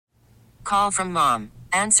Call from mom.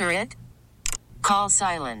 Answer it. Call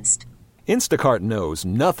silenced. Instacart knows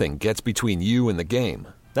nothing gets between you and the game.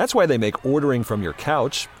 That's why they make ordering from your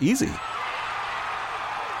couch easy.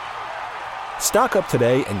 Stock up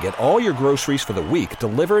today and get all your groceries for the week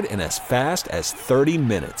delivered in as fast as 30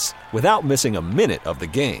 minutes without missing a minute of the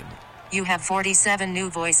game. You have 47 new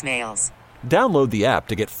voicemails. Download the app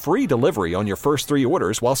to get free delivery on your first 3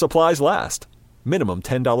 orders while supplies last. Minimum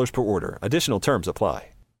 $10 per order. Additional terms apply.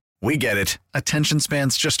 We get it. Attention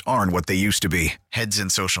spans just aren't what they used to be. Heads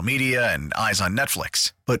in social media and eyes on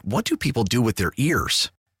Netflix. But what do people do with their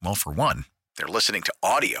ears? Well, for one, they're listening to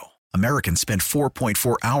audio. Americans spend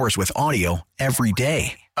 4.4 hours with audio every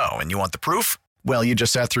day. Oh, and you want the proof? Well, you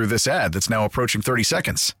just sat through this ad that's now approaching 30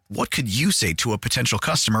 seconds. What could you say to a potential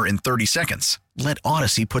customer in 30 seconds? Let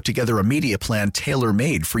Odyssey put together a media plan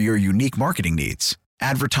tailor-made for your unique marketing needs.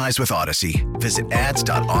 Advertise with Odyssey. Visit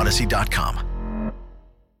ads.odyssey.com.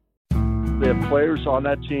 They have players on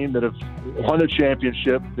that team that have won a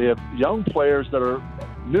championship. They have young players that are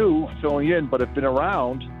new, filling in, but have been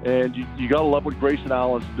around. And you got to love what Grayson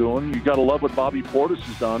Allen's doing. You got to love what Bobby Portis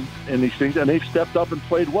has done in these things. And they've stepped up and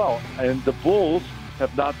played well. And the Bulls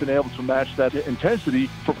have not been able to match that intensity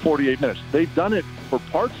for 48 minutes. They've done it for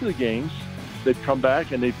parts of the games. They've come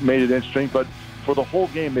back and they've made it interesting. But for the whole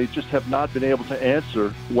game, they just have not been able to answer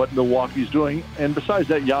what Milwaukee's doing. And besides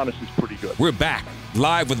that, Giannis is pretty good. We're back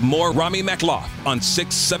live with more Rami Makloff on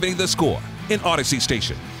 670 The Score in Odyssey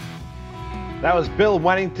Station. That was Bill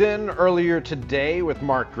Wennington earlier today with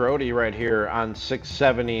Mark Grote right here on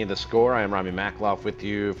 670 The Score. I am Rami Makloff with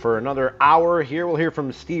you for another hour here. We'll hear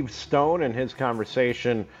from Steve Stone and his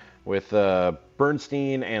conversation with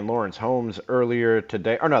Bernstein and Lawrence Holmes earlier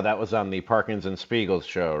today. Oh, no, that was on the Parkins and Spiegel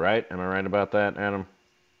show, right? Am I right about that, Adam?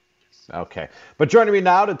 Okay. But joining me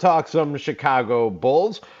now to talk some Chicago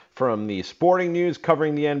Bulls from the Sporting News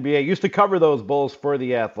covering the NBA. Used to cover those Bulls for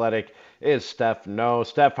The Athletic is Steph No.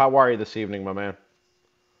 Steph, how are you this evening, my man?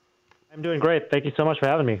 I'm doing great. Thank you so much for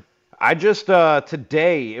having me. I just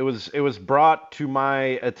today it was brought to my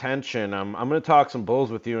attention. I'm going to talk some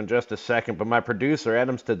Bulls with you in just a second, but my producer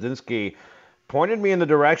Adam Stadzinski pointed me in the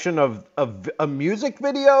direction of a music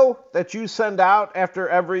video that you send out after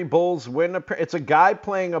every Bulls win. It's a guy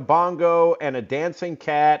playing a bongo and a dancing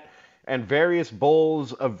cat and various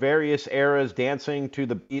Bulls of various eras dancing to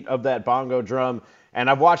the beat of that bongo drum. And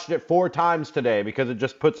I've watched it 4 times today because it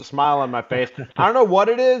just puts a smile on my face. I don't know what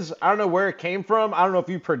it is. I don't know where it came from. I don't know if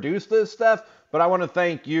you produced this, Steph, but I want to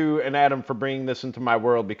thank you and Adam for bringing this into my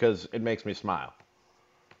world because it makes me smile.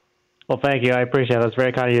 Well, thank you. I appreciate it. That's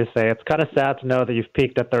very kind of you to say. It's kind of sad to know that you've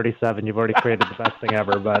peaked at 37. You've already created the best thing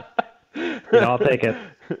ever, but I'll take it.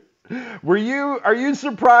 Are you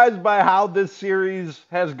surprised by how this series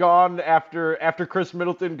has gone after Chris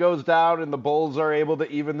Middleton goes down and the Bulls are able to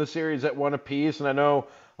even the series at 1 apiece? And I know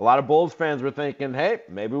a lot of Bulls fans were thinking, hey,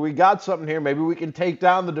 maybe we got something here. Maybe we can take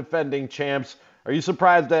down the defending champs. Are you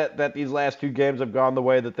surprised that these last 2 games have gone the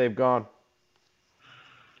way that they've gone?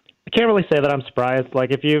 I can't really say that I'm surprised.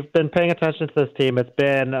 Like, if you've been paying attention to this team, it's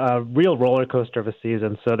been a real roller coaster of a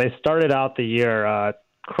season. So they started out the year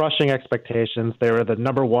crushing expectations. They were the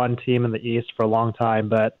number 1 team in the East for a long time,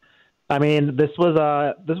 but I mean, this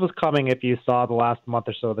was coming if you saw the last month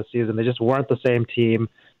or so of the season. They just weren't the same team.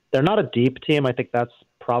 They're not a deep team. I think that's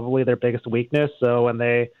probably their biggest weakness. So when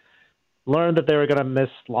they learned that they were going to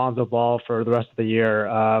miss Lonzo Ball for the rest of the year,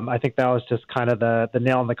 I think that was just kind of the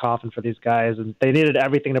nail in the coffin for these guys, and they needed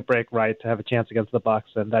everything to break right to have a chance against the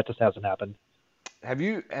Bucks, and that just hasn't happened. Have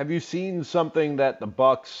you seen something that the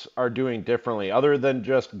Bucks are doing differently, other than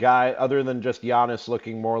just Giannis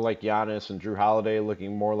looking more like Giannis and Drew Holiday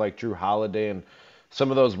looking more like Drew Holiday and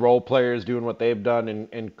some of those role players doing what they've done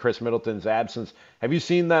in Chris Middleton's absence? Have you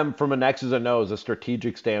seen them from an X's and O's, a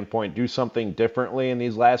strategic standpoint, do something differently in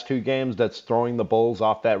these last 2 games that's throwing the Bulls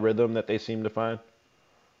off that rhythm that they seem to find?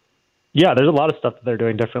 Yeah, there's a lot of stuff that they're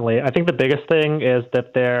doing differently. I think the biggest thing is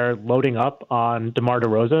that they're loading up on DeMar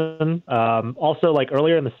DeRozan. Also, like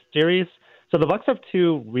earlier in the series, so the Bucks have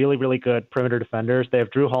 2 really, really good perimeter defenders. They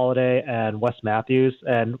have Drew Holiday and Wes Matthews,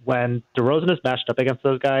 and when DeRozan is matched up against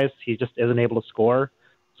those guys, he just isn't able to score.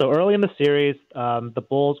 So early in the series, the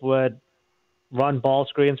Bulls would run ball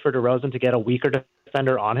screens for DeRozan to get a weaker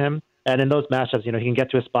defender on him, and in those matchups, he can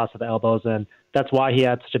get to his spots with the elbows, and that's why he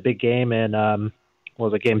had such a big game in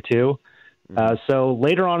game 2. So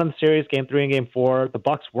later on in the series, game 3 and game 4, the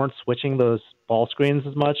Bucks weren't switching those ball screens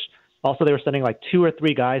as much. Also, they were sending like 2 or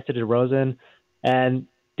 3 guys to DeRozan and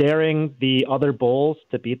daring the other Bulls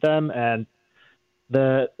to beat them. And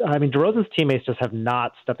DeRozan's teammates just have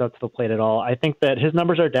not stepped up to the plate at all. I think that his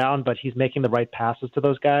numbers are down, but he's making the right passes to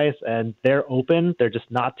those guys, and they're open. They're just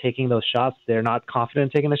not taking those shots. They're not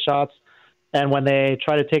confident in taking the shots. And when they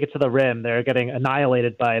try to take it to the rim, they're getting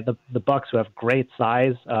annihilated by the Bucks, who have great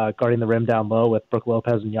size, guarding the rim down low with Brook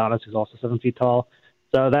Lopez and Giannis, who's also 7 feet tall.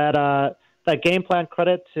 So that game plan,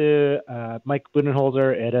 credit to Mike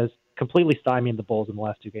Budenholzer, it has completely stymied the Bulls in the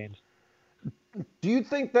last 2 games. Do you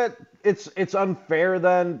think that it's unfair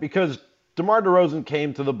then? Because DeMar DeRozan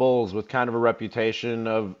came to the Bulls with kind of a reputation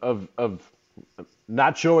of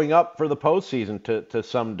not showing up for the postseason to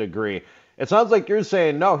some degree. It sounds like you're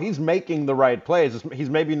saying, no, he's making the right plays. He's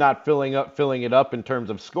maybe not filling it up in terms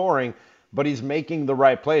of scoring, but he's making the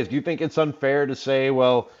right plays. Do you think it's unfair to say,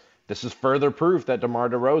 well, this is further proof that DeMar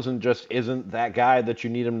DeRozan just isn't that guy that you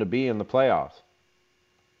need him to be in the playoffs?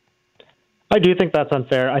 I do think that's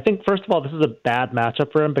unfair. I think, first of all, this is a bad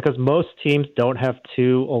matchup for him because most teams don't have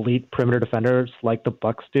 2 elite perimeter defenders like the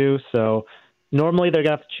Bucks do. So normally they're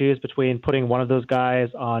going to have to choose between putting one of those guys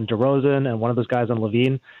on DeRozan and one of those guys on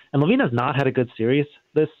LaVine. And LaVine has not had a good series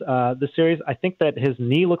this series. I think that his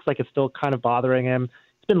knee looks like it's still kind of bothering him.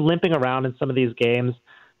 He's been limping around in some of these games.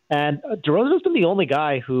 And DeRozan has been the only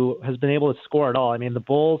guy who has been able to score at all. I mean, the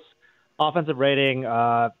Bulls' offensive rating,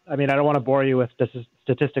 I don't want to bore you with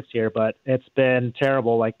statistics here, but it's been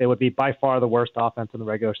terrible. Like, they would be by far the worst offense in the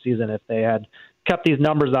regular season if they had kept these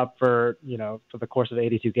numbers up for the course of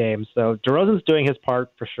 82 games. So DeRozan's doing his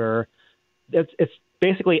part for sure. It's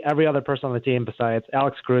basically every other person on the team besides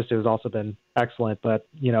Alex Caruso, who's also been excellent. But,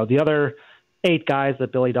 the other 8 guys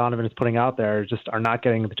that Billy Donovan is putting out there just are not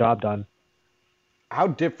getting the job done. How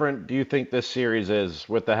different do you think this series is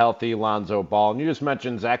with the healthy Lonzo Ball? And you just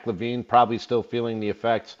mentioned Zach LaVine probably still feeling the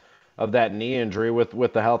effects of that knee injury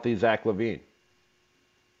with the healthy Zach LaVine.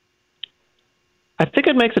 I think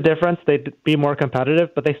it makes a difference. They'd be more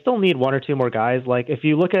competitive, but they still need 1 or 2 more guys. Like, if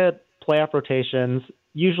you look at playoff rotations,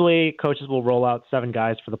 usually coaches will roll out 7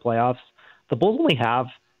 guys for the playoffs. The Bulls only have,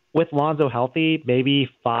 with Lonzo healthy, maybe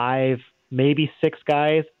 5, maybe 6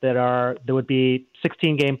 guys that would be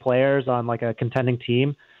 16-game players on like a contending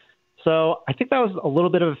team. So I think that was a little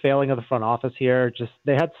bit of a failing of the front office here. Just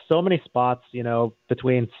they had so many spots,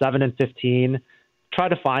 between 7 and 15. Try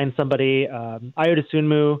to find somebody. Ayo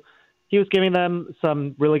Dosunmu, he was giving them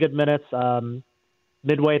some really good minutes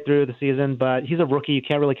midway through the season, but he's a rookie. You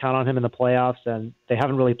can't really count on him in the playoffs, and they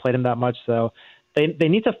haven't really played him that much. So they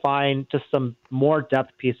need to find just some more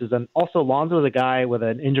depth pieces. And also, Lonzo is a guy with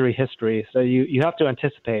an injury history, so you have to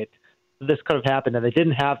anticipate that this could have happened, and they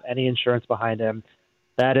didn't have any insurance behind him.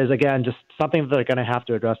 That is, again, just something that they're going to have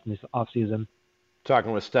to address in this offseason.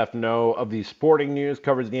 Talking with Steph No of the Sporting News,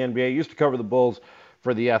 covers the NBA, used to cover the Bulls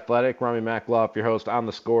for The Athletic. Rami Makloff, your host on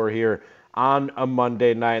The Score here on a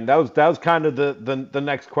Monday night. And that was kind of the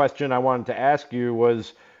next question I wanted to ask you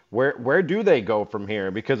was, where do they go from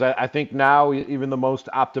here? Because I think now even the most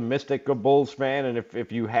optimistic of Bulls fan, and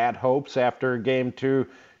if you had hopes after Game 2,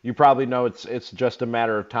 you probably know it's just a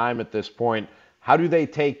matter of time at this point. How do they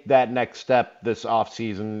take that next step this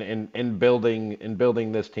offseason in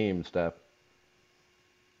building this team, Steph?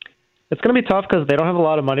 It's going to be tough because they don't have a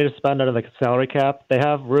lot of money to spend under the salary cap. They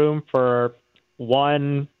have room for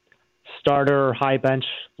 1 starter high bench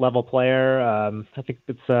level player. I think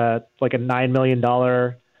it's like a $9 million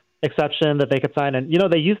exception that they could sign. And,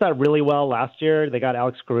 they used that really well last year. They got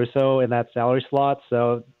Alex Caruso in that salary slot.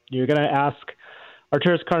 So you're going to ask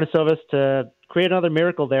Arturas Karnisovas to create another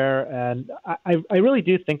miracle there. And I really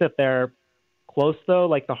do think that they're close, though.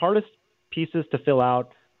 Like, the hardest pieces to fill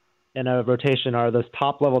out in a rotation are those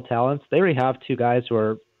top-level talents. They already have 2 guys who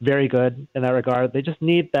are very good in that regard. They just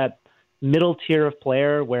need that middle tier of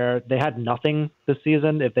player where they had nothing this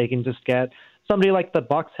season. If they can just get somebody like the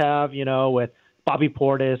Bucks have, with Bobby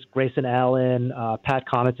Portis, Grayson Allen, Pat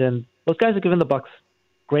Connaughton. Those guys have given the Bucks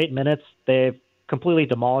great minutes. They've completely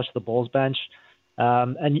demolished the Bulls bench.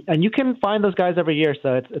 And you can find those guys every year,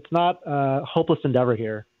 so it's not a hopeless endeavor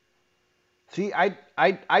here. See,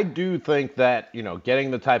 I do think that,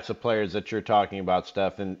 getting the types of players that you're talking about,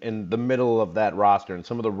 Steph, in the middle of that roster and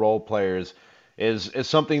some of the role players is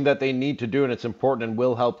something that they need to do, and it's important and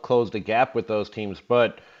will help close the gap with those teams.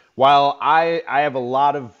 But while I have a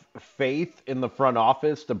lot of faith in the front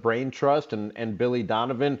office, the brain trust, and Billy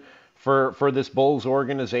Donovan for this Bulls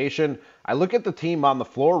organization, I look at the team on the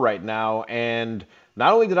floor right now, and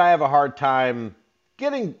not only did I have a hard time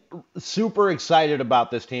getting super excited about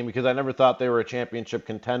this team because I never thought they were a championship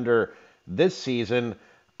contender this season,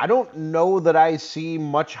 I don't know that I see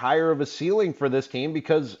much higher of a ceiling for this team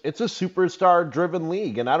because it's a superstar-driven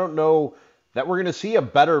league, and I don't know that we're going to see a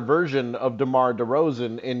better version of DeMar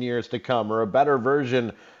DeRozan in years to come, or a better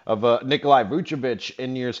version of Nikolai Vucevic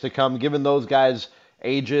in years to come, given those guys'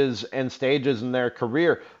 ages and stages in their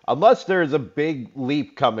career, unless there's a big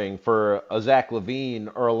leap coming for a Zach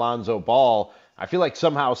LaVine or Alonzo Ball. I feel like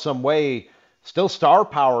somehow, some way, still star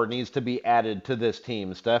power needs to be added to this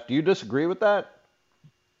team. Steph, do you disagree with that?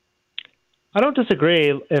 I don't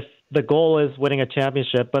disagree if the goal is winning a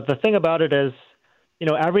championship, but the thing about it is,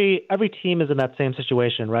 every team is in that same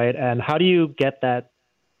situation, right? And how do you get that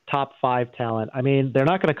top 5 talent? I mean, they're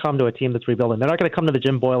not going to come to a team that's rebuilding. They're not going to come to the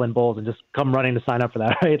Jim Boylan Bulls and just come running to sign up for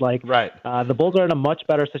that, right? Right. The Bulls are in a much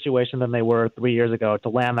better situation than they were 3 years ago to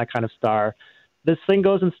land that kind of star. This thing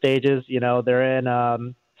goes in stages. They're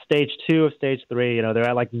in stage 2 of stage 3. They're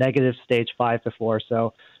at like negative stage 5 before.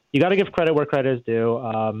 So you got to give credit where credit is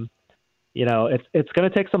due. It's going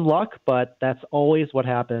to take some luck, but that's always what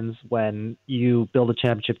happens when you build a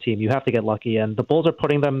championship team. You have to get lucky, and the Bulls are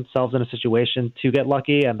putting themselves in a situation to get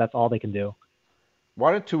lucky, and that's all they can do.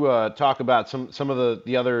 Wanted to talk about some of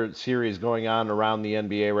the other series going on around the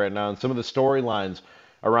NBA right now and some of the storylines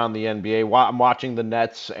around the NBA. I'm watching the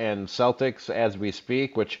Nets and Celtics as we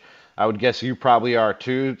speak, which I would guess you probably are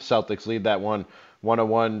too. Celtics lead that one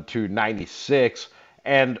 101-96.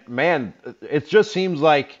 And, man, it just seems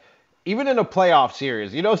like even in a playoff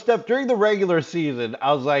series, Steph, during the regular season,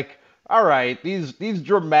 I was like, all right, these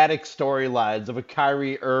dramatic storylines of a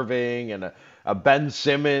Kyrie Irving and a Ben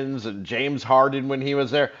Simmons and James Harden when he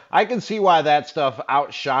was there, I can see why that stuff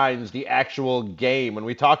outshines the actual game. And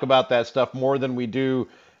we talk about that stuff more than we do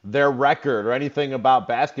their record or anything about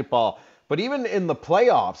basketball. But even in the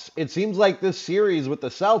playoffs, it seems like this series with the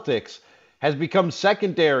Celtics has become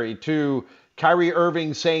secondary to Kyrie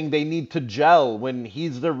Irving saying they need to gel when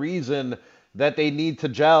he's the reason that they need to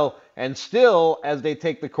gel. And still, as they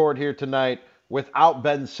take the court here tonight, without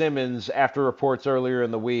Ben Simmons, after reports earlier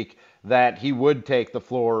in the week that he would take the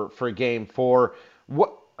floor for Game 4.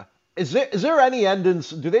 What is there any end in?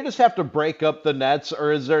 Do they just have to break up the Nets,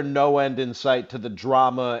 or is there no end in sight to the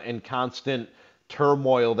drama and constant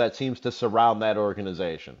turmoil that seems to surround that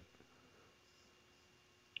organization?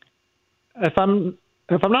 If I'm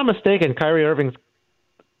not mistaken, Kyrie Irving's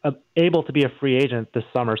able to be a free agent this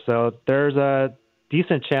summer, so there's a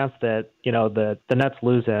decent chance that the Nets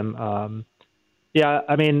lose him.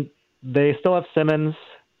 I mean, they still have Simmons.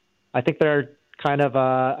 I think they're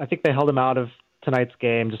I think they held him out of tonight's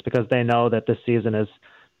game just because they know that this season is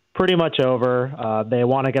pretty much over. They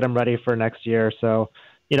want to get him ready for next year. So,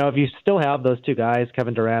 if you still have those two guys,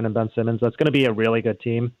 Kevin Durant and Ben Simmons, that's going to be a really good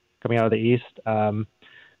team coming out of the East.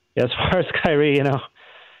 As far as Kyrie,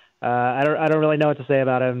 I don't really know what to say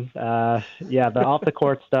about him. The off the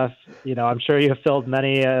court stuff, I'm sure you have filled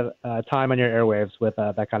many time on your airwaves with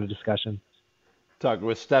that kind of discussion. Talking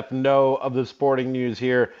with Steph No of the Sporting News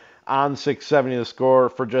here on 670 The Score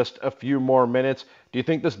for just a few more minutes. Do you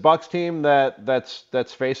think this Bucks team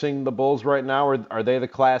that's facing the Bulls right now, are they the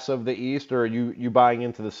class of the East, or are you buying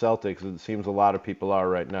into the Celtics? It seems a lot of people are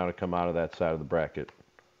right now to come out of that side of the bracket.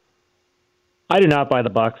 I do not buy the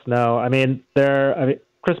Bucks. No, I mean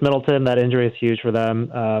Chris Middleton. That injury is huge for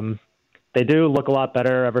them. They do look a lot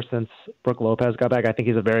better ever since Brook Lopez got back. I think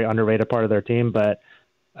he's a very underrated part of their team. But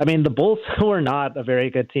I mean, the Bulls were not a very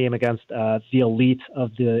good team against the elite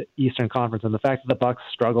of the Eastern Conference, and the fact that the Bucks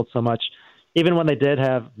struggled so much, even when they did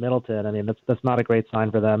have Middleton, I mean that's not a great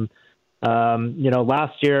sign for them.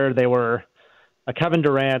 Last year they were a Kevin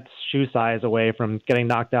Durant shoe size away from getting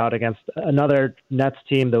knocked out against another Nets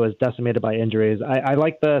team that was decimated by injuries. I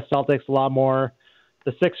like the Celtics a lot more.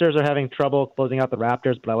 The Sixers are having trouble closing out the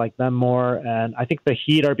Raptors, but I like them more. And I think the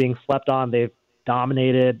Heat are being slept on. They've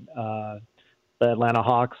dominated the Atlanta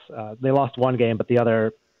Hawks. They lost one game, but the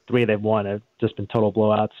other 3 they've won have just been total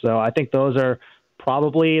blowouts. So I think those are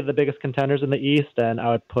probably the biggest contenders in the East, and I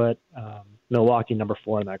would put Milwaukee number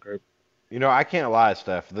 4 in that group. I can't lie,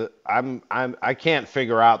 Steph. I can't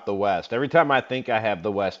figure out the West. Every time I think I have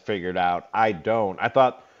the West figured out, I don't. I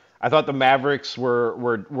thought the Mavericks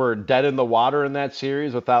were dead in the water in that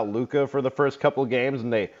series without Luka for the first couple of games,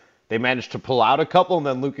 and they managed to pull out a couple, and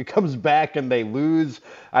then Luka comes back and they lose.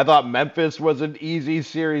 I thought Memphis was an easy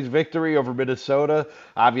series victory over Minnesota.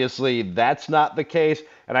 Obviously, that's not the case.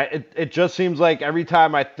 And it just seems like every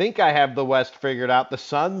time I think I have the West figured out, the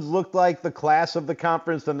Suns looked like the class of the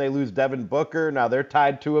conference, then they lose Devin Booker. Now they're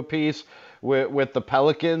tied to a piece with the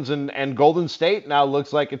Pelicans, and Golden State now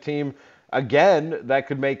looks like a team, again, that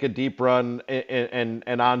could make a deep run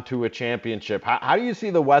and onto a championship. How do you see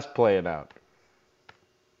the West playing out?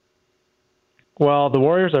 Well, the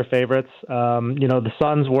Warriors are favorites. The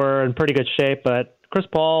Suns were in pretty good shape, but Chris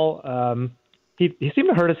Paul, he seemed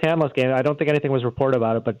to hurt his hand last game. I don't think anything was reported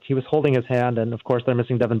about it, but he was holding his hand, and of course they're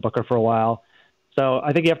missing Devin Booker for a while. So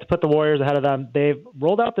I think you have to put the Warriors ahead of them. They've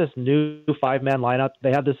rolled out this new 5-man lineup. They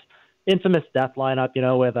had this infamous death lineup,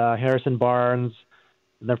 with Harrison Barnes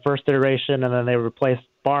in their first iteration, and then they replaced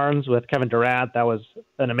Barnes with Kevin Durant. That was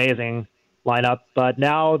an amazing lineup. But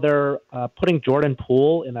now they're putting Jordan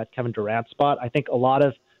Poole in that Kevin Durant spot. I think a lot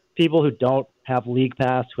of people who don't have League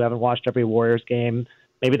Pass, who haven't watched every Warriors game,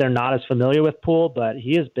 maybe they're not as familiar with Poole, but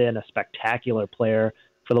he has been a spectacular player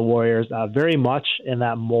for the Warriors, very much in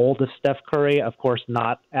that mold of Steph Curry. Of course,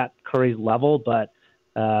 not at Curry's level, but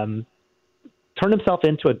turned himself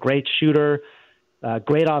into a great shooter,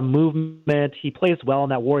 great on movement. He plays well in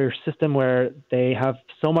that Warriors system where they have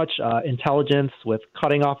so much intelligence with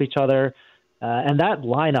cutting off each other. And that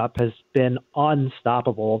lineup has been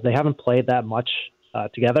unstoppable. They haven't played that much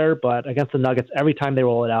together, but against the Nuggets, every time they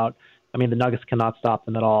roll it out, the Nuggets cannot stop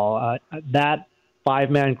them at all. That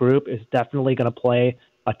 5-man group is definitely going to play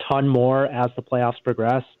a ton more as the playoffs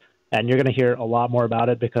progress, and you're going to hear a lot more about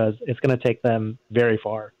it because it's going to take them very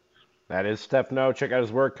far. That is Steph No. Check out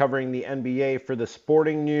his work covering the NBA for the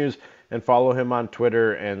Sporting News, and follow him on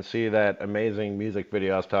Twitter and see that amazing music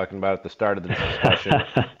video I was talking about at the start of the discussion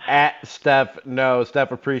at Steph No.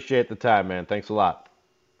 Steph, appreciate the time, man. Thanks a lot.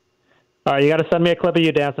 All right, you got to send me a clip of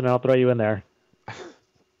you dancing, and I'll throw you in there.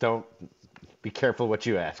 Don't be careful what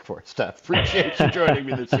you ask for, Steph. Appreciate you joining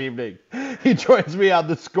me this evening. He joins me on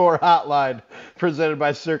the Score Hotline, presented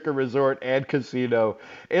by Circa Resort and Casino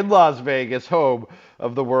in Las Vegas, home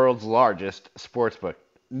of the world's largest sportsbook.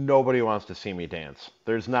 Nobody wants to see me dance.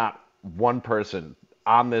 There's not one person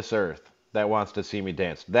on this earth that wants to see me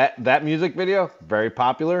dance. That music video, very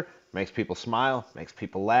popular, makes people smile, makes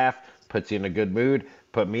people laugh, puts you in a good mood.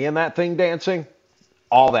 Put me in that thing dancing,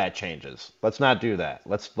 all that changes. Let's not do that.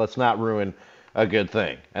 Let's not ruin a good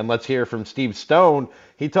thing. And let's hear from Steve Stone.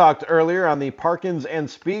 He talked earlier on the Parkins and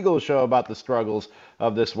Spiegel show about the struggles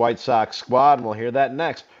of this White Sox squad, and we'll hear that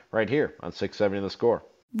next, right here on 670 The Score.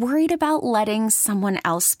 Worried about letting someone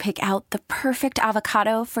else pick out the perfect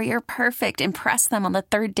avocado for your perfect impress them on the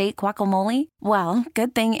third date guacamole? Well,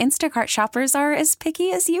 good thing Instacart shoppers are as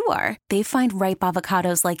picky as you are. They find ripe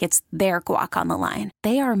avocados like it's their guac on the line.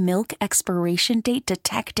 They are milk expiration date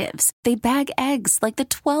detectives. They bag eggs like the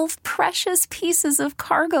 12 precious pieces of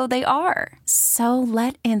cargo they are. So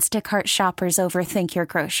let Instacart shoppers overthink your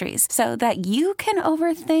groceries so that you can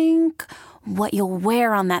overthink what you'll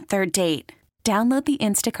wear on that third date. Download the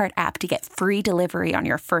Instacart app to get free delivery on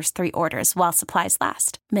your first 3 orders while supplies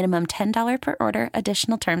last. Minimum $10 per order.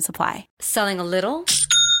 Additional terms apply. Selling a little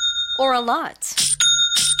or a lot?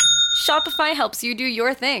 Shopify helps you do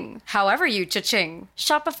your thing, however you cha-ching.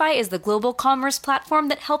 Shopify is the global commerce platform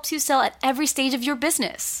that helps you sell at every stage of your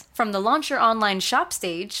business. From the launch your online shop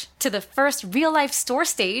stage, to the first real-life store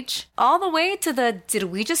stage, all the way to the did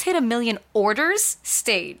we just hit 1 million orders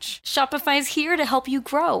stage. Shopify's here to help you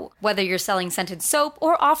grow. Whether you're selling scented soap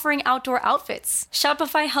or offering outdoor outfits,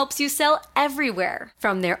 Shopify helps you sell everywhere.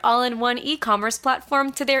 From their all-in-one e-commerce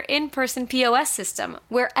platform to their in-person POS system,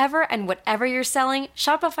 wherever and whatever you're selling,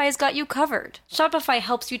 Shopify's got you covered. Shopify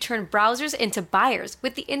helps you turn browsers into buyers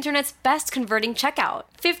with the internet's best converting checkout.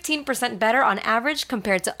 15% better on average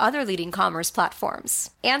compared to other leading commerce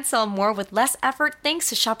platforms. And sell more with less effort thanks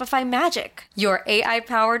to Shopify Magic, your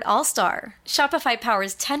AI-powered all-star. Shopify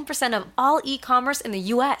powers 10% of all e-commerce in the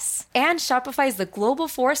US. And Shopify is the global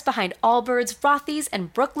force behind Allbirds, Rothy's,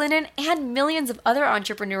 and Brooklinen, and millions of other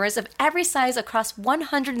entrepreneurs of every size across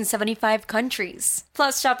 175 countries.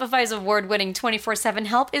 Plus, Shopify's award-winning 24/7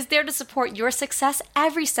 help is there to support your success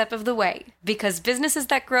every step of the way. Because businesses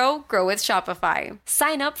that grow, grow with Shopify.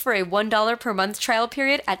 Sign up for a $1 per month trial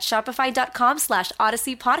period at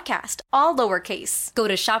shopify.com/Odyssey Podcast, all lowercase. Go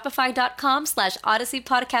to shopify.com/Odyssey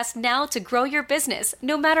Podcast now to grow your business,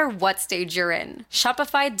 no matter what stage you're in.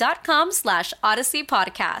 Shopify.com/Odyssey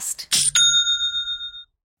Podcast.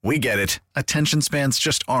 We get it. Attention spans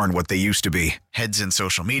just aren't what they used to be. Heads in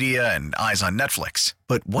social media and eyes on Netflix.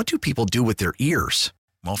 But what do people do with their ears?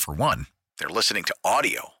 Well, for one, they're listening to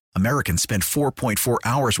audio. Americans spend 4.4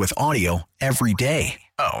 hours with audio every day.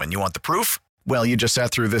 Oh, and you want the proof? Well, you just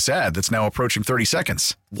sat through this ad that's now approaching 30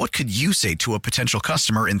 seconds. What could you say to a potential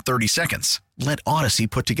customer in 30 seconds? Let Odyssey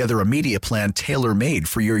put together a media plan tailor-made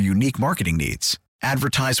for your unique marketing needs.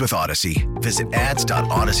 Advertise with Odyssey. Visit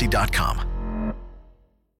ads.odyssey.com.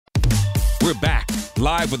 We're back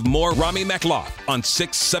live with more Rami Mekloff on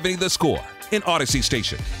 670 The Score in Odyssey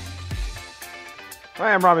Station.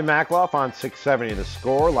 Hi, I'm Rami Mekloff on 670 The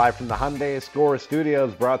Score, live from the Hyundai Score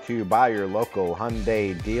Studios, brought to you by your local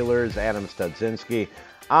Hyundai dealers. Adam Studzinski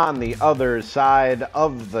on the other side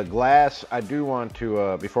of the glass. I do want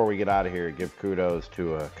to, before we get out of here, give kudos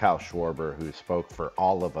to Kyle Schwarber, who spoke for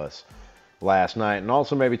all of us last night, and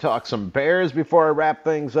also maybe talk some Bears before I wrap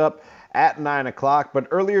things up at 9 o'clock. But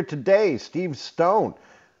earlier today, Steve Stone,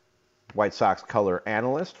 White Sox color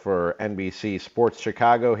analyst for NBC Sports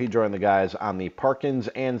Chicago, he joined the guys on the Parkins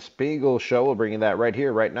and Spiegel show. We'll bring you that right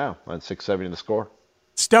here, right now on 670 The Score.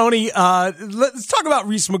 Stoney, let's talk about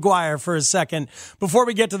Reese McGuire for a second before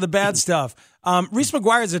we get to the bad stuff. Reese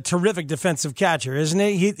McGuire is a terrific defensive catcher, isn't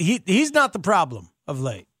he? He's not the problem of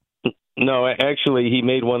late. No, actually, he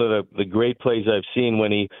made one of the great plays I've seen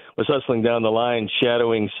when he was hustling down the line,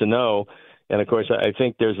 shadowing Sano. And, of course, I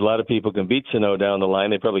think there's a lot of people can beat Sano down the line.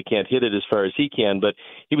 They probably can't hit it as far as he can. But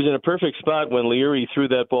he was in a perfect spot when Leury threw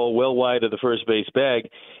that ball well wide of the first base bag.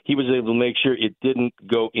 He was able to make sure it didn't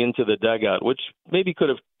go into the dugout, which maybe could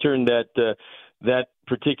have turned that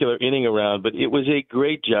particular inning around. But it was a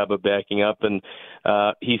great job of backing up, and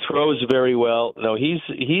he throws very well. No, he's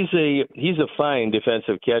a fine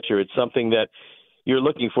defensive catcher. It's something that you're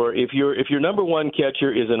looking for. If your number one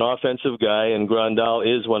catcher is an offensive guy, and Grandal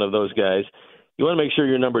is one of those guys, you want to make sure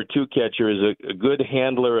your number two catcher is a good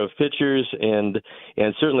handler of pitchers and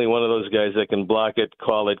certainly one of those guys that can block it,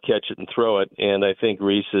 call it, catch it, and throw it. And I think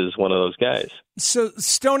Reese is one of those guys. So,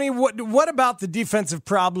 Stoney, what about the defensive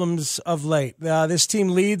problems of late? This team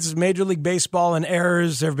leads Major League Baseball in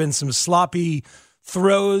errors. There have been some sloppy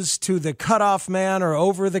throws to the cutoff man or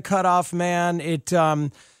over the cutoff man.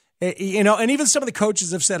 And even some of the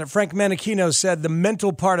coaches have said it. Frank Menachino said the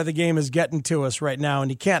mental part of the game is getting to us right now,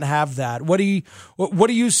 and you can't have that. What do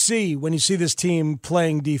you see when you see this team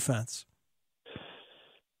playing defense?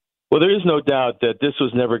 Well, there is no doubt that this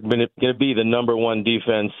was never going to be the number one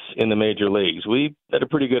defense in the major leagues. We had a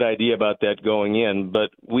pretty good idea about that going in,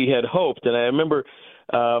 but we had hoped, and I remember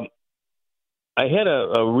I had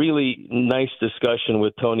a really nice discussion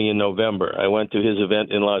with Tony in November. I went to his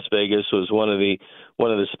event in Las Vegas, was one of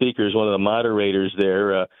the speakers, one of the moderators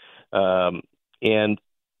there, and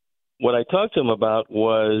what I talked to him about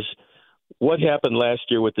was what happened last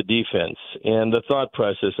year with the defense and the thought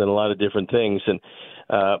process and a lot of different things. And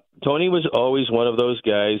Tony was always one of those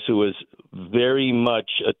guys who was very much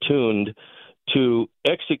attuned to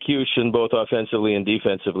execution, both offensively and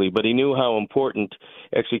defensively, but he knew how important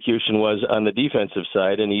execution was on the defensive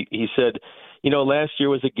side. And he said, last year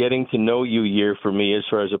was a getting to know you year for me as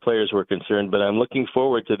far as the players were concerned, but I'm looking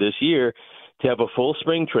forward to this year to have a full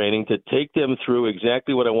spring training, to take them through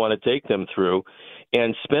exactly what I want to take them through,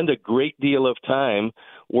 and spend a great deal of time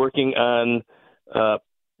working on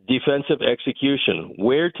defensive execution,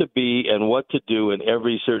 where to be and what to do in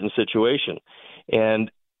every certain situation.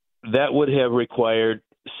 And that would have required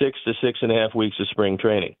 6 to 6.5 weeks of spring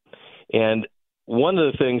training. And one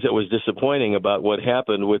of the things that was disappointing about what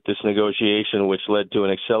happened with this negotiation, which led to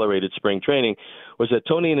an accelerated spring training, was that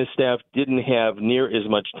Tony and his staff didn't have near as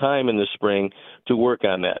much time in the spring to work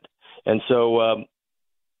on that. And so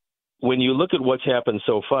when you look at what's happened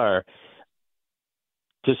so far,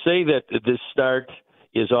 to say that this start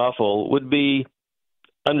is awful would be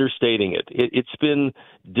understating it. It's been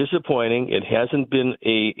disappointing. It hasn't been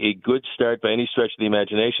a good start by any stretch of the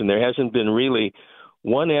imagination. There hasn't been really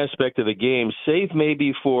one aspect of the game, save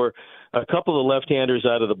maybe for a couple of left-handers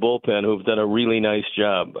out of the bullpen who've done a really nice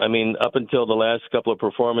job. I mean, up until the last couple of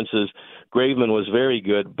performances, Graveman was very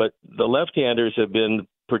good, but the left-handers have been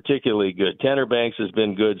particularly good. Tanner Banks has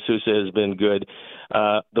been good. Sousa has been good.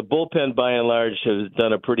 The bullpen, by and large, has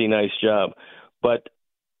done a pretty nice job. But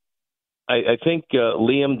I think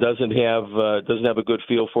Liam doesn't have a good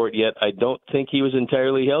feel for it yet. I don't think he was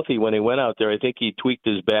entirely healthy when he went out there. I think he tweaked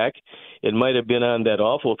his back. It might have been on that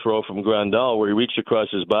awful throw from Grandal where he reached across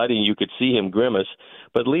his body and you could see him grimace.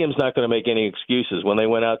 But Liam's not going to make any excuses. When they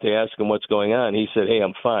went out to ask him what's going on, he said, "Hey,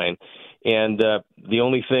 I'm fine." And the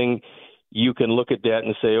only thing you can look at that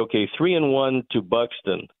and say, okay, 3-1 to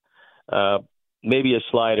Buxton, maybe a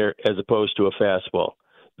slider as opposed to a fastball.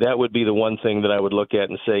 That would be the one thing that I would look at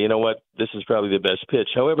and say, you know what, this is probably the best pitch.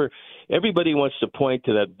 However, everybody wants to point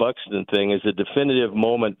to that Buxton thing as a definitive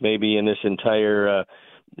moment maybe in this entire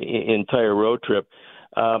road trip.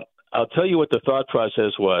 I'll tell you what the thought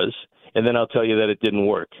process was, and then I'll tell you that it didn't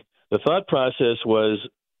work. The thought process was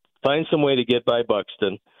find some way to get by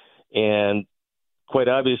Buxton, and quite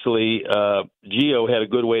obviously Gio had a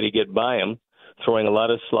good way to get by him, throwing a lot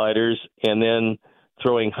of sliders and then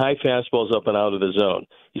throwing high fastballs up and out of the zone.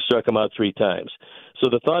 He struck him out 3 times. So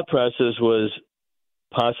the thought process was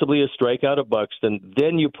possibly a strikeout of Buxton,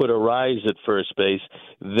 then you put a rise at first base,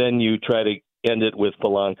 then you try to end it with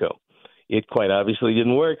Polanco. It quite obviously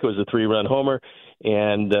didn't work. It was a 3-run homer,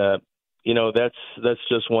 and that's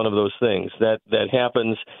just one of those things that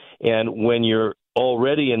happens. And when you're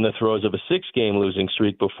already in the throes of a 6-game losing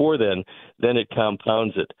streak before then it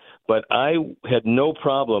compounds it. But I had no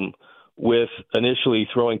problem with initially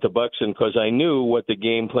throwing to Buxton because I knew what the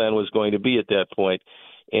game plan was going to be at that point.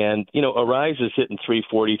 And, Arraez is hitting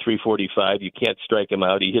 340, 345. You can't strike him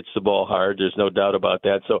out. He hits the ball hard. There's no doubt about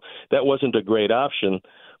that. So that wasn't a great option,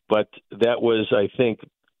 but that was, I think,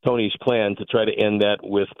 Tony's plan to try to end that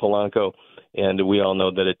with Polanco, and we all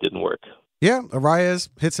know that it didn't work. Yeah, Arraez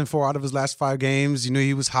hits in 4 out of his last 5 games. You knew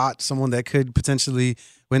he was hot, someone that could potentially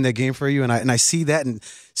win that game for you, and I see that. And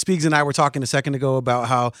Speaks and I were talking a second ago about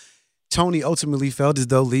how Tony ultimately felt as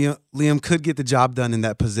though Liam could get the job done in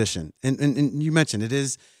that position. And you mentioned it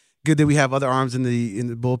is good that we have other arms in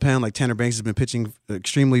the bullpen, like Tanner Banks has been pitching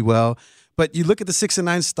extremely well. But you look at the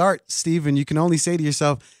 6-9 start, Steve, and you can only say to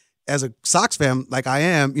yourself, as a Sox fan like I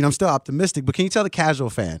am, I'm still optimistic. But can you tell the casual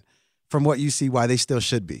fan, from what you see, why they still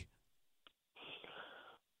should be?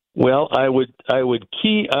 Well, I would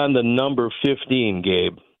key on the number 15,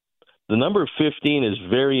 Gabe. The number 15 is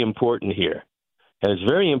very important here. And it's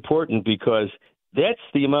very important because that's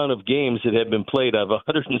the amount of games that have been played out of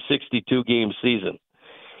a 162-game season.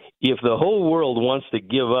 If the whole world wants to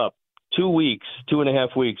give up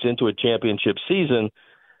 2.5 weeks into a championship season,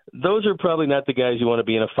 those are probably not the guys you want to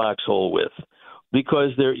be in a foxhole with because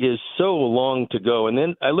there is so long to go. And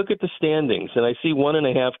then I look at the standings, and I see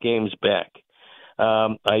 1.5 games back.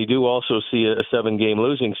 I do also see a 7-game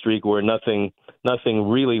losing streak where nothing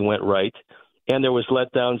really went right, and there was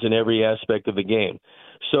letdowns in every aspect of the game.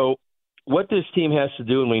 So what this team has to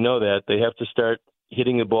do, and we know that, they have to start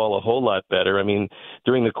hitting the ball a whole lot better. I mean,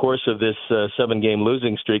 during the course of this 7-game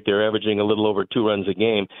losing streak, they're averaging a little over 2 runs a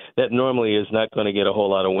game. That normally is not going to get a whole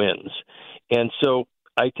lot of wins. And so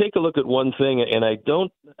I take a look at one thing, and I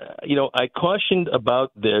don't, I cautioned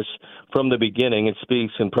about this from the beginning, and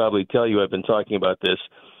Speaks can probably tell you I've been talking about this.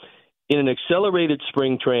 In an accelerated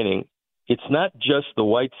spring training, it's not just the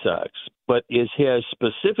White Sox, but it has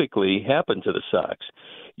specifically happened to the Sox.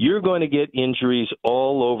 You're going to get injuries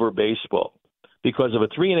all over baseball because of a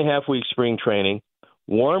 3.5-week spring training,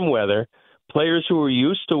 warm weather, players who are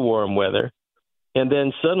used to warm weather, and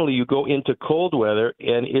then suddenly you go into cold weather,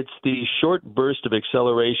 and it's the short burst of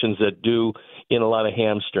accelerations that do in a lot of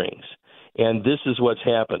hamstrings. And this is what's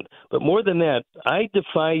happened. But more than that, I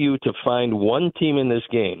defy you to find one team in this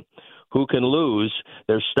game who can lose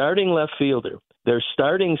their starting left fielder, their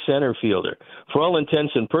starting center fielder. For all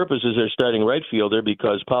intents and purposes, their starting right fielder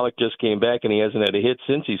because Pollock just came back and he hasn't had a hit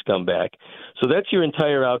since he's come back. So that's your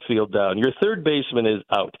entire outfield down. Your third baseman is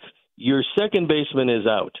out. Your second baseman is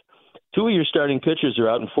out. 2 of your starting pitchers are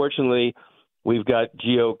out. Unfortunately, we've got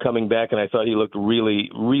Gio coming back, and I thought he looked really,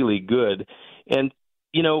 really good. And,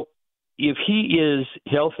 if he is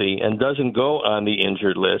healthy and doesn't go on the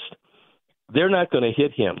injured list, they're not going to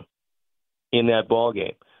hit him in that ball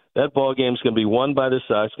game. That ball game is going to be won by the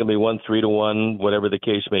Sox. It's going to be won 3-1, whatever the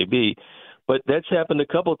case may be. But that's happened a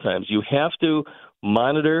couple times. You have to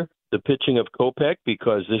monitor the pitching of Kopech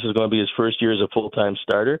because this is going to be his first year as a full-time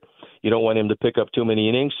starter. You don't want him to pick up too many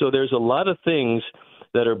innings. So there's a lot of things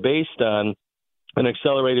that are based on an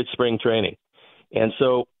accelerated spring training. And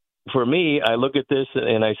so for me, I look at this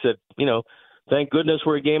and I said, thank goodness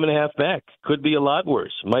we're a 1.5 games back. Could be a lot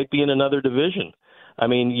worse. Might be in another division. I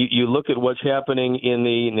mean, you look at what's happening in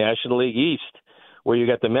the National League East, where you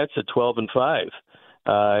got the Mets at 12-5.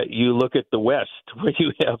 You look at the West, where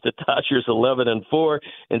you have the Dodgers 11-4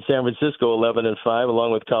 and San Francisco 11-5,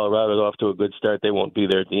 along with Colorado off to a good start. They won't be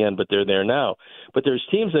there at the end, but they're there now. But there's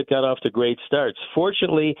teams that got off to great starts.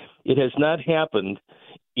 Fortunately, it has not happened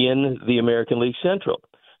in the American League Central.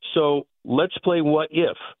 So let's play what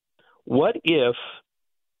if. What if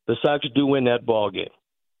the Sox do win that ball game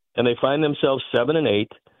and they find themselves 7-8,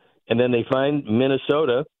 and then they find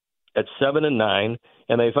Minnesota at 7-9,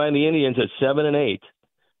 and they find the Indians at 7-8?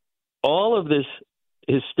 All of this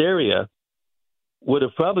hysteria would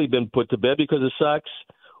have probably been put to bed because the Sox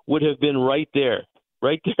would have been right there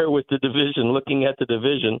with the division, looking at the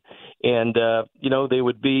division, and they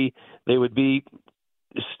would be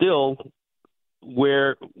still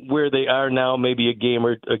where they are now, maybe a game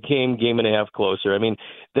and a half closer. I mean,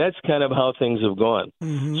 that's kind of how things have gone.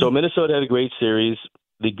 Mm-hmm. So Minnesota had a great series.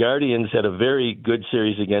 The Guardians had a very good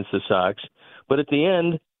series against the Sox. But at the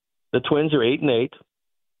end, the Twins are 8-8.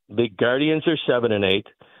 The Guardians are 7-8.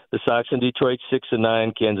 The Sox in Detroit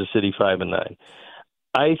 6-9. Kansas City 5-9.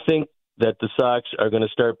 I think that the Sox are going to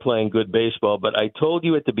start playing good baseball. But I told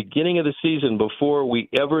you at the beginning of the season, before we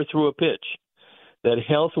ever threw a pitch, that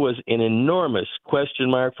health was an enormous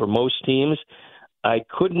question mark for most teams. I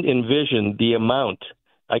couldn't envision the amount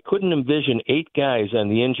I couldn't envision 8 guys on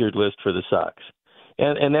the injured list for the Sox.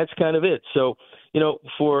 And that's kind of it. So,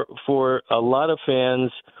 for a lot of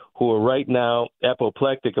fans who are right now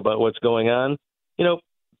apoplectic about what's going on,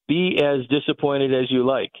 be as disappointed as you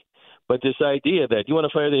like. But this idea that you want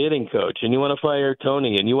to fire the hitting coach and you want to fire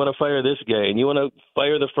Tony and you want to fire this guy and you want to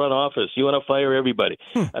fire the front office, you want to fire everybody.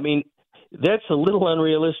 I mean, that's a little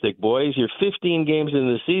unrealistic, boys. You're 15 games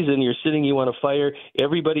into the season. You want to fire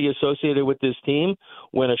everybody associated with this team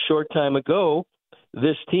when a short time ago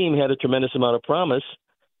this team had a tremendous amount of promise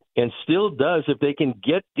and still does if they can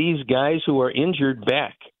get these guys who are injured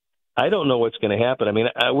back. I don't know what's going to happen. I mean,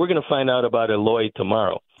 we're going to find out about Eloy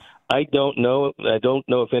tomorrow. I don't know. I don't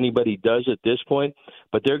know if anybody does at this point,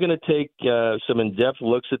 but they're going to take some in-depth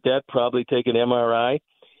looks at that, probably take an MRI.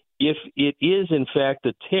 If it is, in fact,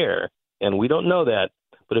 a tear, and we don't know that,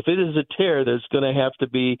 but if it is a tear, there's going to have to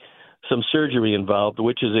be some surgery involved,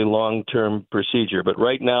 which is a long-term procedure. But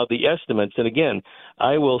right now, the estimates, and again,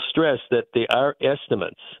 I will stress that they are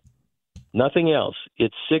estimates, nothing else.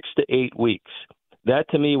 It's 6 to 8 weeks. That,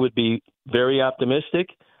 to me, would be very optimistic.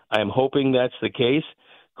 I'm hoping that's the case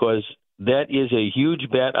because that is a huge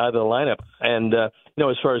bat out of the lineup. And,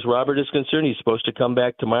 as far as Robert is concerned, he's supposed to come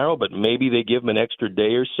back tomorrow, but maybe they give him an extra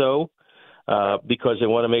day or so because they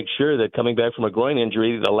want to make sure that coming back from a groin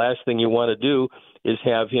injury, the last thing you want to do is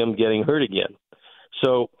have him getting hurt again.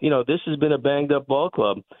 So, this has been a banged-up ball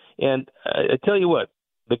club. And I tell you what,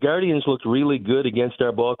 the Guardians looked really good against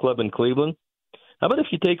our ball club in Cleveland. How about if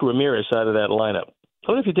you take Ramirez out of that lineup?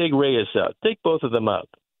 How about if you take Reyes out? Take both of them out.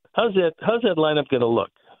 How's that lineup going to look?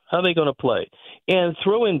 How are they going to play? And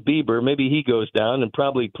throw in Bieber. Maybe he goes down, and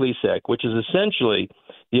probably Plesac, which is essentially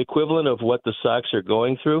the equivalent of what the Sox are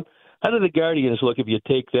going through. How do the Guardians look if you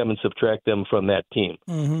take them and subtract them from that team?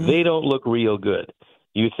 Mm-hmm. They don't look real good.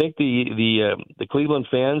 You think the Cleveland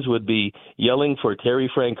fans would be yelling for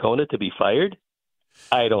Terry Francona to be fired?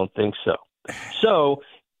 I don't think so. So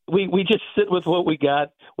we just sit with what we got.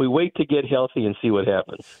 We wait to get healthy and see what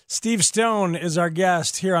happens. Steve Stone is our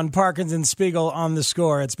guest here on Parkins and Spiegel on The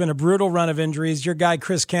Score. It's been a brutal run of injuries. Your guy,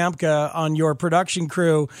 Chris Kamka, on your production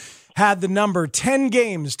crew, had the number 10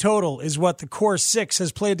 games total is what the core 6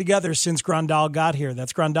 has played together since Grandal got here.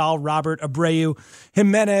 That's Grandal, Robert, Abreu,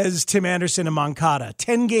 Jimenez, Tim Anderson, and Moncada.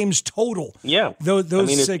 10 games total. Yeah.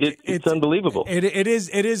 It's unbelievable. It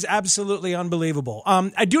is absolutely unbelievable.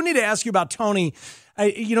 I do need to ask you about Tony.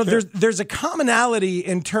 Sure. There's a commonality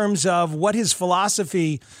in terms of what his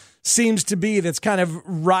philosophy seems to be that's kind of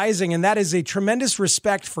rising, and that is a tremendous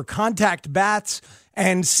respect for contact bats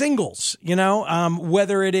and singles,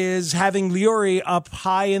 whether it is having Leury up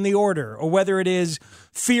high in the order or whether it is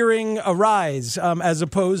fearing a rise as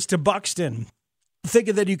opposed to Buxton,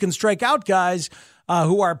 thinking that you can strike out guys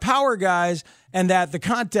who are power guys and that the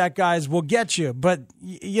contact guys will get you. But,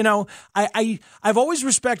 I've always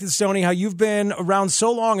respected, Stoney, how you've been around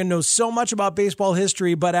so long and know so much about baseball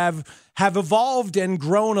history, but have evolved and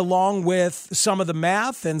grown along with some of the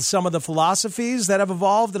math and some of the philosophies that have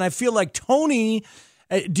evolved. And I feel like Tony,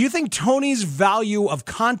 do you think Tony's value of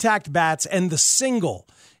contact bats and the single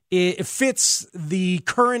it fits the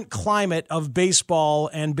current climate of baseball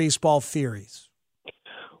and baseball theories?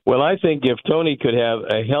 Well, I think if Tony could have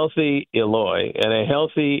a healthy Eloy and a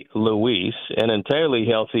healthy Luis and entirely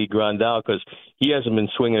healthy Grandal, because he hasn't been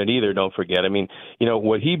swinging it either, don't forget. I mean,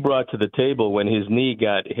 what he brought to the table when his knee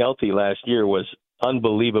got healthy last year was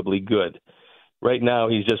unbelievably good. Right now,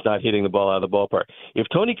 he's just not hitting the ball out of the ballpark. If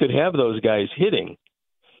Tony could have those guys hitting,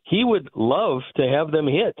 he would love to have them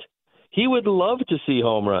hit. He would love to see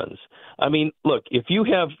home runs. I mean, look, if you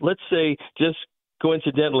have, let's say, just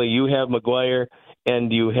coincidentally, you have McGuire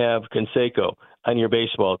and you have Canseco on your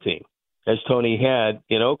baseball team, as Tony had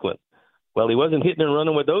in Oakland. Well, he wasn't hitting and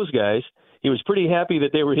running with those guys. He was pretty happy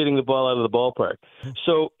that they were hitting the ball out of the ballpark.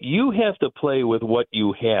 So you have to play with what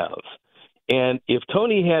you have. And if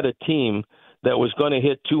Tony had a team that was going to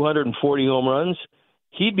hit 240 home runs,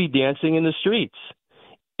 he'd be dancing in the streets.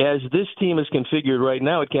 As this team is configured right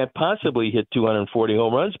now, it can't possibly hit 240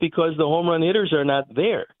 home runs because the home run hitters are not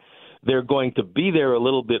there. They're going to be there a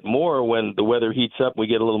little bit more when the weather heats up. We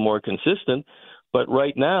get a little more consistent. But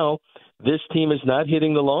right now, this team is not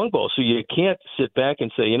hitting the long ball. So you can't sit back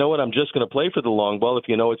and say, you know what, I'm just going to play for the long ball if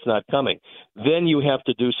you know it's not coming. Then you have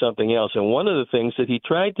to do something else. And one of the things that he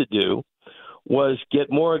tried to do was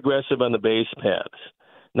get more aggressive on the base paths.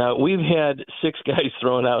 Now, we've had 6 guys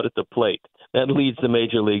thrown out at the plate. That leads the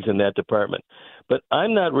major leagues in that department. But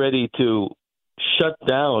I'm not ready to shut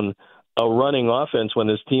down a running offense when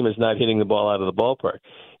this team is not hitting the ball out of the ballpark.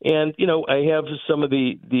 And, I have some of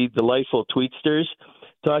the delightful tweetsters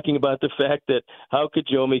talking about the fact that how could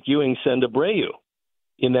Joe McEwing send Abreu?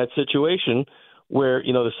 in that situation where,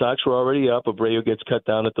 the Sox were already up, Abreu gets cut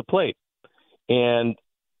down at the plate. And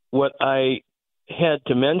what I had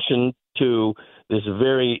to mention to this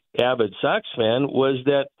very avid Sox fan was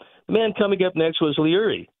that the man coming up next was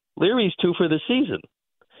Leury. Leury's 2 for the season.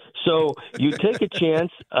 So you take a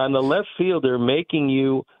chance on the left fielder making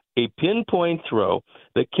you a pinpoint throw,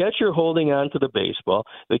 the catcher holding on to the baseball,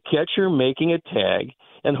 the catcher making a tag,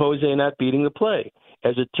 and Jose not beating the play.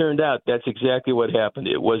 As it turned out, that's exactly what happened.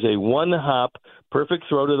 It was a one-hop, perfect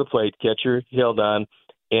throw to the plate. Catcher held on,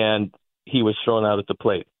 and he was thrown out at the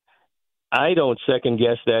plate. I don't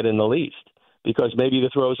second-guess that in the least, because maybe the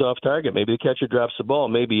throw's off target, maybe the catcher drops the ball,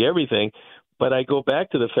 maybe everything. But I go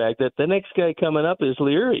back to the fact that the next guy coming up is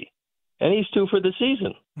Leury, and he's 2 for the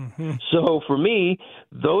season. Mm-hmm. So for me,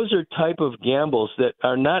 those are type of gambles that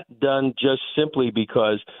are not done just simply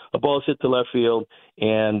because a ball's hit to left field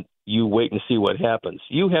and you wait and see what happens.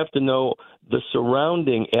 You have to know the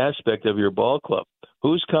surrounding aspect of your ball club.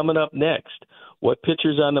 Who's coming up next? What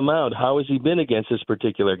pitcher's on the mound? How has he been against this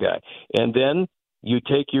particular guy? And then you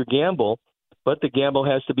take your gamble, but the gamble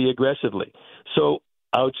has to be aggressively. So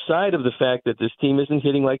outside of the fact that this team isn't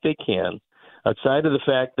hitting like they can, outside of the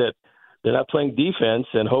fact that they're not playing defense,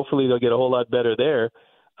 and hopefully they'll get a whole lot better there,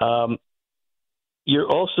 you're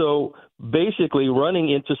also basically running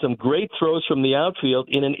into some great throws from the outfield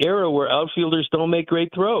in an era where outfielders don't make great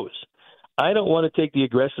throws. I don't want to take the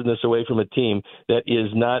aggressiveness away from a team that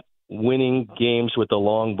is not winning games with the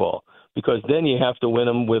long ball, because then you have to win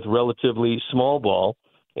them with relatively small ball,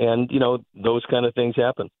 and, those kind of things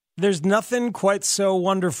happen. There's nothing quite so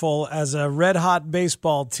wonderful as a red-hot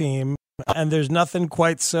baseball team, and there's nothing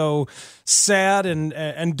quite so sad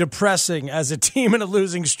and depressing as a team in a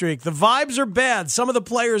losing streak. The vibes are bad. Some of the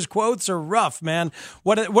players' quotes are rough, man.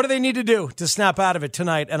 What do they need to do to snap out of it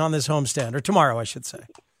tonight and on this homestand, or tomorrow, I should say?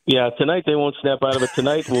 Yeah, tonight they won't snap out of it.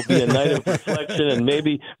 Tonight will be a night of reflection, and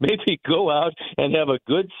maybe go out and have a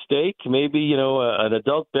good steak, maybe, an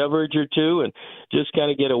adult beverage or two, and just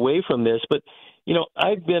kind of get away from this. But,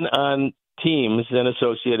 I've been on teams and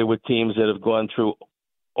associated with teams that have gone through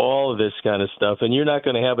all of this kind of stuff, and you're not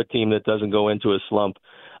going to have a team that doesn't go into a slump.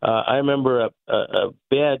 I remember a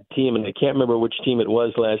bad team, and I can't remember which team it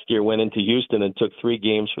was last year, went into Houston and took 3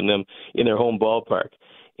 games from them in their home ballpark.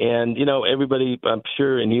 And, everybody, I'm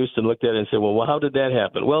sure, in Houston looked at it and said, well, how did that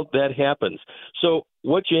happen? Well, that happens. So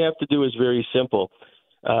what you have to do is very simple.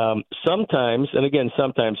 Sometimes, and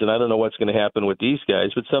I don't know what's going to happen with these guys,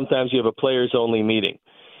 but sometimes you have a players-only meeting.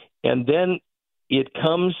 And then it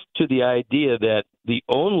comes to the idea that the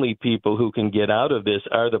only people who can get out of this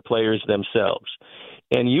are the players themselves.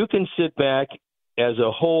 And you can sit back as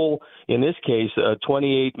a whole, in this case, a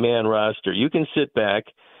 28-man roster. You can sit back,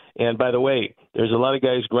 and by the way, there's a lot of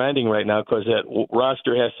guys grinding right now because that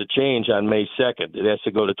roster has to change on May 2nd. It has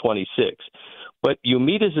to go to 26. But you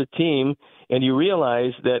meet as a team, and you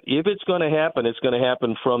realize that if it's going to happen, it's going to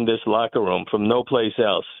happen from this locker room, from no place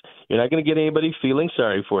else. You're not going to get anybody feeling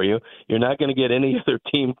sorry for you. You're not going to get any other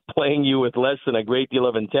team playing you with less than a great deal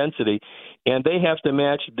of intensity, and they have to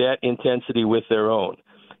match that intensity with their own.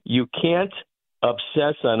 You can't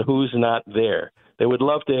obsess on who's not there. They would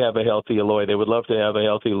love to have a healthy Eloy. They would love to have a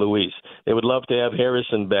healthy Luis. They would love to have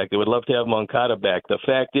Harrison back. They would love to have Moncada back. The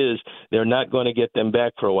fact is they're not going to get them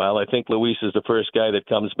back for a while. I think Luis is the first guy that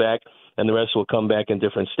comes back, and the rest will come back in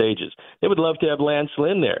different stages. They would love to have Lance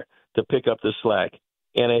Lynn there to pick up the slack.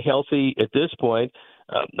 And a healthy, at this point,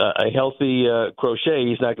 Crochet,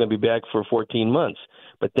 he's not going to be back for 14 months.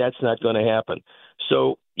 But that's not going to happen.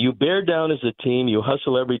 So you bear down as a team, you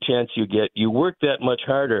hustle every chance you get, you work that much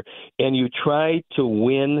harder, and you try to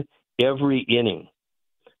win every inning.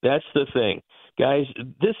 That's the thing. Guys,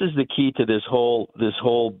 this is the key to this whole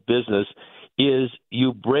business, is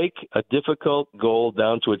you break a difficult goal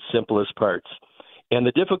down to its simplest parts. And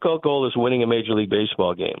the difficult goal is winning a Major League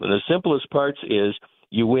Baseball game. And the simplest parts is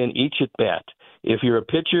you win each at bat. If you're a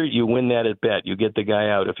pitcher, you win that at bat. You get the guy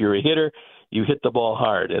out. If you're a hitter, you hit the ball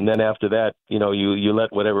hard, and then after that, you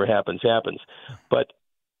let whatever happens. But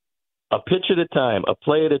a pitch at a time, a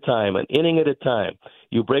play at a time, an inning at a time,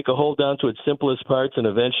 you break a hole down to its simplest parts, and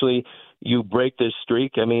eventually you break this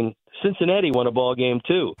streak. I mean, Cincinnati won a ball game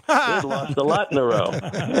too. They'd lost a lot in a row,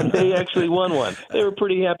 and they actually won one. They were a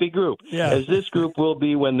pretty happy group, as this group will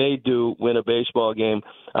be when they do win a baseball game.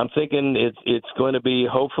 I'm thinking it's going to be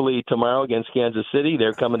hopefully tomorrow against Kansas City.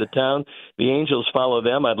 They're coming to town. The Angels follow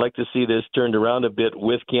them. I'd like to see this turned around a bit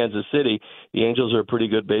with Kansas City. The Angels are a pretty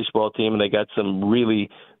good baseball team, and they got some really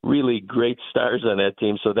really great stars on that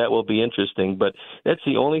team, so that will be interesting. But that's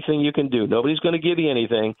the only thing you can do. Nobody's going to give you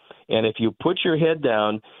anything. And if you put your head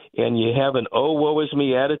down and you have an "oh, woe is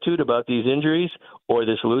me" attitude about these injuries or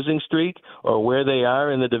this losing streak or where they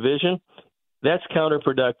are in the division, that's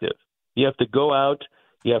counterproductive. You have to go out.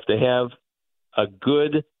 You have to have a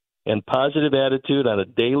good and positive attitude on a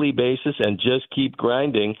daily basis and just keep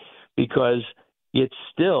grinding, because it's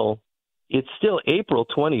still April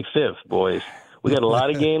 25th, boys. We got a lot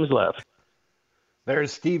of games left.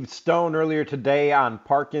 There's Steve Stone earlier today on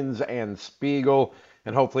Parkins and Spiegel,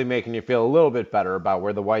 and hopefully making you feel a little bit better about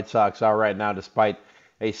where the White Sox are right now despite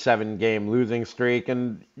a 7-game losing streak.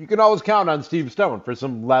 And you can always count on Steve Stone for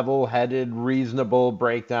some level-headed, reasonable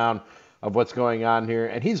breakdown of what's going on here.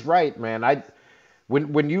 And he's right, man.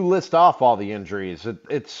 When you list off all the injuries,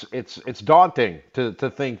 it's daunting to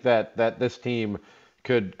think that this team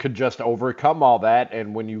could just overcome all that.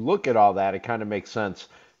 And when you look at all that, it kind of makes sense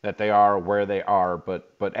that they are where they are.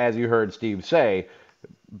 But as you heard Steve say,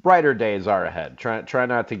 brighter days are ahead. Try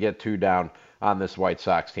not to get too down on this White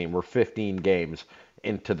Sox team. We're 15 games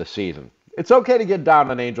into the season. It's okay to get down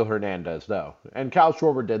on Angel Hernandez, though. And Kyle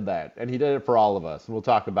Schwarber did that, and he did it for all of us. And we'll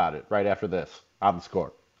talk about it right after this on The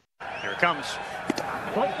Score. Here it comes.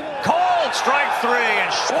 Called strike 3,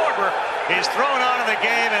 and Schwarber is thrown out of the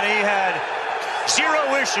game, and he had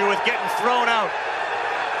zero issue with getting thrown out.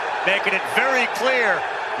 Making it very clear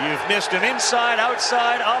you've missed him inside,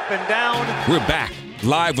 outside, up, and down. We're back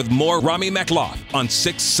live with more Rami Mekloff on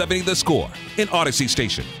 670 The Score in Odyssey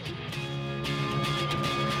Station.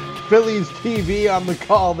 Phillies TV on the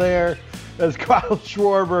call there as Kyle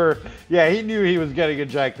Schwarber. Yeah, he knew he was getting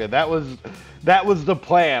ejected. That was the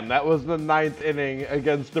plan. That was the 9th inning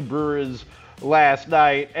against the Brewers last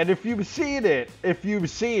night. And if you've seen it,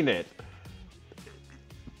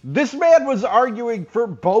 this man was arguing for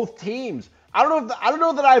both teams. I don't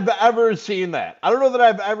know that I've ever seen that. I don't know that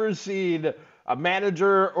I've ever seen a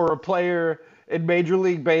manager or a player in Major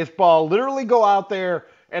League Baseball literally go out there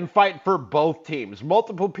and fight for both teams.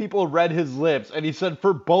 Multiple people read his lips, and he said,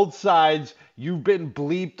 for both sides, you've been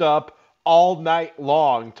bleeped up all night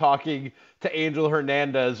long talking to Angel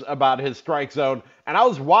Hernandez about his strike zone. And I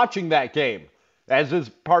was watching that game, as is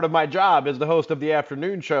part of my job as the host of the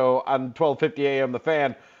afternoon show on 1250 AM The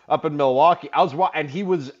Fan up in Milwaukee. And he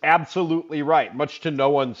was absolutely right, much to no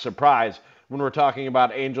one's surprise when we're talking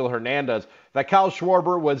about Angel Hernandez, that Kyle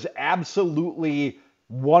Schwarber was absolutely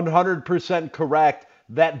 100% correct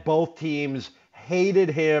that both teams hated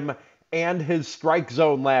him and his strike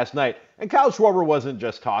zone last night. And Kyle Schwarber wasn't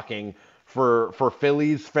just talking for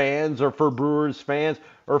Phillies fans or for Brewers fans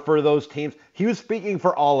or for those teams. He was speaking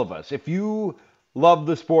for all of us. If you love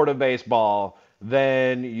the sport of baseball,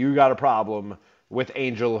 then you got a problem with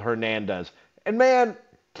Angel Hernandez. And man,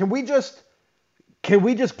 can we just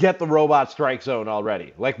get the robot strike zone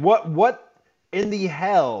already? Like what in the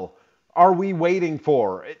hell are we waiting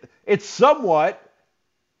for? It's somewhat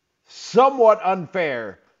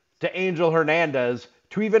unfair to Angel Hernandez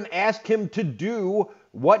to even ask him to do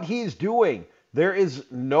what he's doing. There is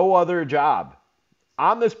no other job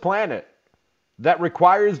on this planet that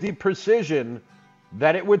requires the precision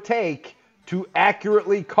that it would take to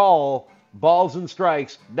accurately call balls and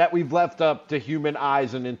strikes that we've left up to human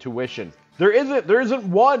eyes and intuition. There isn't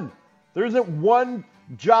one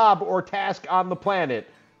job or task on the planet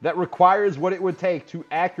that requires what it would take to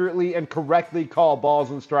accurately and correctly call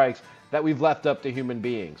balls and strikes that we've left up to human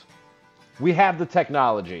beings. We have the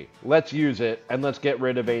technology. Let's use it, and let's get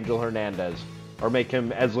rid of Angel Hernandez, or make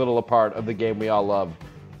him as little a part of the game we all love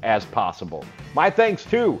as possible. My thanks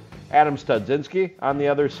to Adam Studzinski on the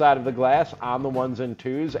other side of the glass on the ones and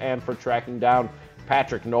twos, and for tracking down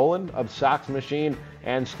Patrick Nolan of Sox Machine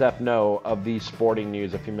and Steph Noe of the Sporting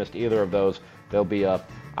News. If you missed either of those, they'll be up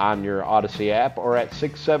on your Odyssey app or at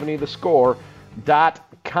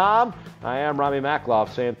 670thescore.com. I am Rami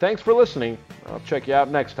Mekloff saying thanks for listening. I'll check you out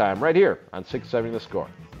next time right here on 670 The Score.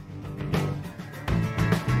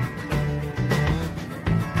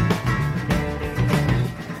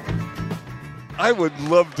 I would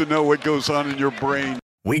love to know what goes on in your brain.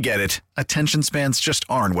 We get it. Attention spans just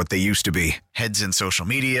aren't what they used to be. Heads in social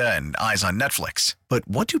media and eyes on Netflix. But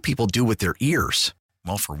what do people do with their ears?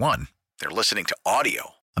 Well, for one, they're listening to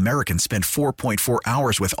audio. Americans spend 4.4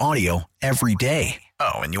 hours with audio every day.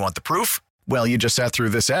 Oh, and you want the proof? Well, you just sat through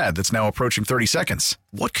this ad that's now approaching 30 seconds.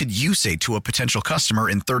 What could you say to a potential customer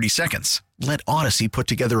in 30 seconds? Let Odyssey put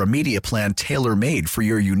together a media plan tailor-made for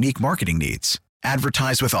your unique marketing needs.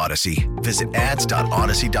 Advertise with Odyssey. Visit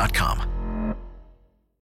ads.odyssey.com.